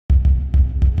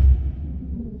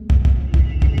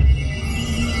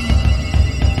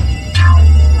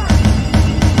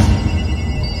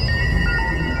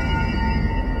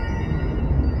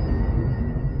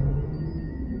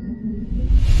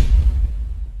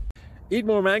Eat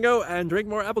more mango and drink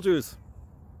more apple juice.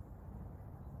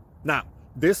 Now,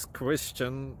 this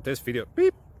video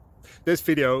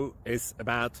is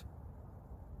about...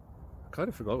 I kind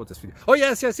of forgot what this video... Oh,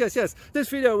 yes. This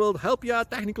video will help you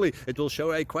out technically. It will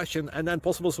show a question and then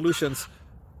possible solutions.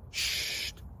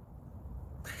 Shh.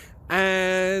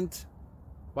 And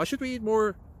why should we eat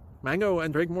more mango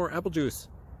and drink more apple juice?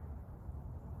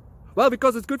 Well,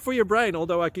 because it's good for your brain,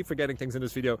 although I keep forgetting things in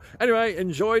this video. Anyway,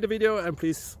 enjoy the video and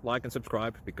please like and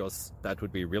subscribe, because that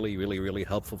would be really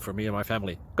helpful for me and my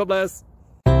family. God bless!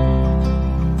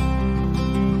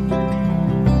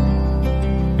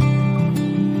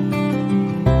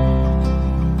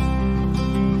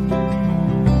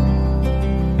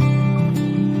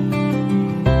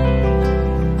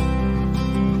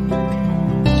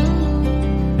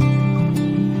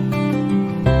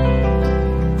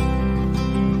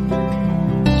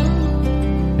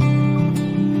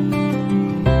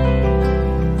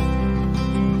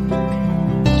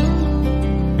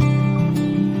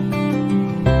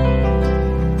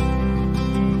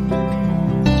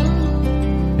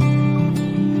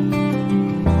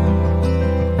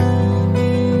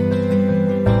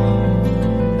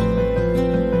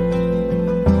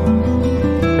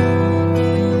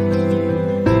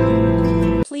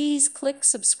 Please click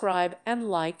subscribe and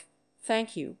like.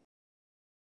 Thank you.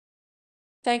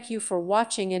 Thank you for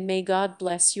watching and may God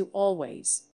bless you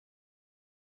always.